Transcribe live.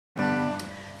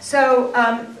So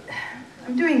I'm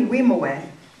doing Wimoweh,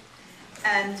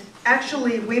 and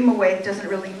actually Wimoweh doesn't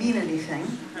really mean anything.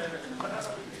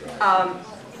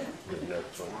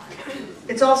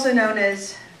 It's also known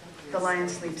as The Lion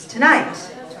Sleeps Tonight.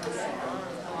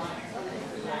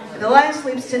 The Lion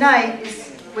Sleeps Tonight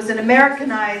was an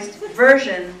Americanized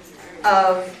version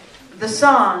of the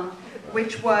song,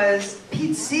 which was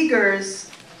Pete Seeger's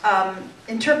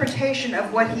interpretation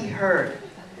of what he heard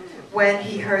when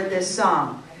he heard this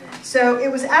song. So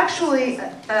it was actually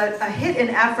a hit in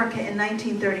Africa in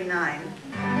 1939.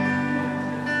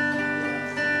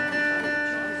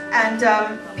 And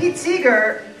Pete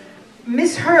Seeger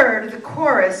misheard the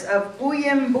chorus of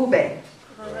Wimoweh,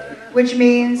 which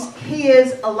means he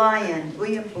is a lion,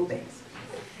 Wimoweh.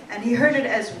 And he heard it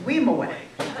as Wimoweh.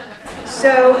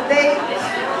 So they...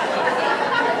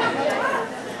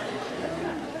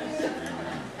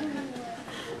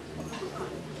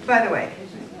 By the way,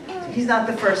 he's not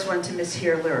the first one to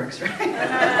mishear lyrics, right?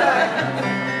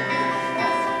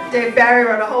 Dave Barry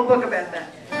wrote a whole book about that.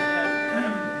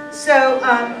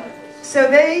 So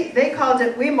they called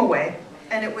it Wimoweh,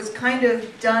 and it was kind of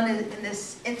done in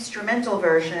this instrumental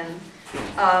version.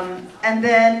 And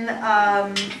then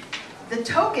the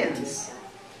Tokens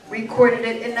recorded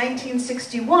it in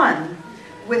 1961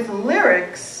 with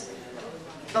lyrics,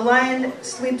 The Lion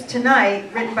Sleeps Tonight,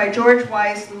 written by George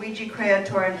Weiss, Luigi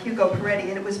Creatore, and Hugo Peretti,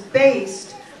 and it was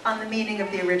based on the meaning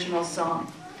of the original song.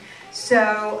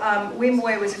 So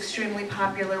Wimoweh was extremely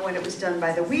popular when it was done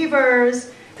by the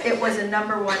Weavers. It was a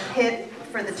 #1 hit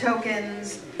for the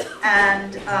Tokens,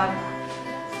 and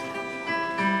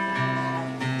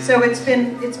so it's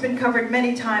been covered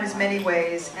many times, many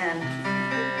ways, and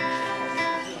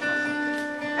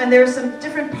there are some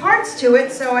different parts to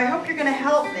it. So I hope you're going to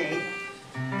help me.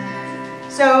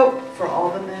 So for all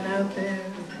the men out there,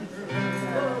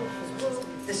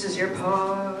 this is your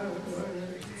part.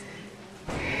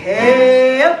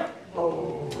 Hey up,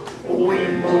 oh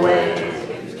Wimoweh,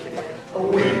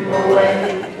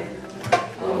 Wimoweh,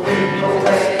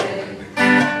 Wimoweh,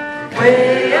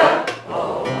 way up,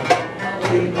 oh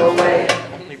Wimoweh,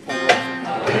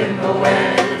 Wimoweh.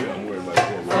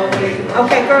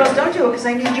 Okay, girls, don't do it because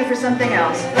I need you for something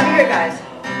else. Let me hear, guys.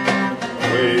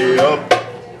 Way up,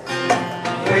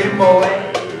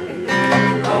 Wimoweh,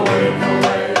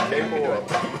 Wimoweh,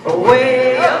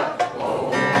 way up,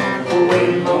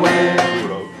 Wimoweh,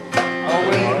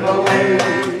 Wimoweh.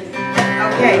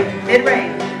 Okay,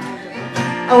 mid-range.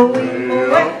 Oh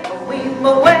Wimoweh,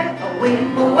 Wimoweh,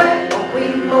 Wimoweh,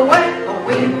 Wimoweh,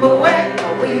 Wimoweh,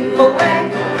 Wimoweh,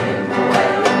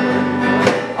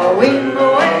 oh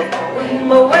Wimoweh,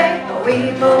 Wimoweh,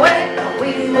 Wimoweh,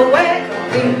 Wimoweh,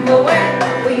 Wimoweh,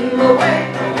 Wimoweh,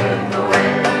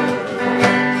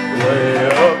 way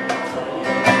up,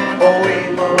 oh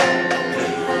Wimoweh,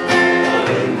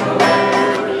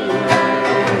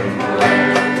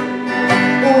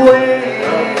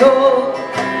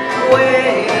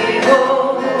 way ho,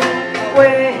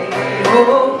 way ho,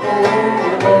 way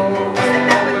ho, sing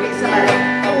that with me, somebody.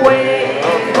 Way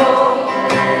ho,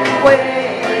 way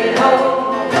ho,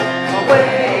 way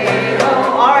ho.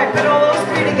 All right, put all those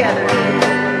three together.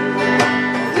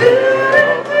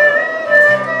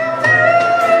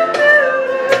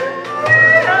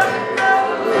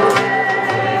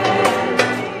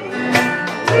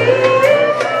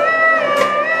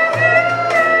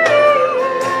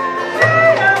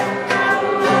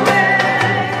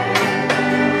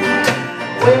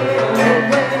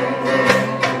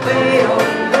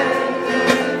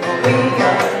 We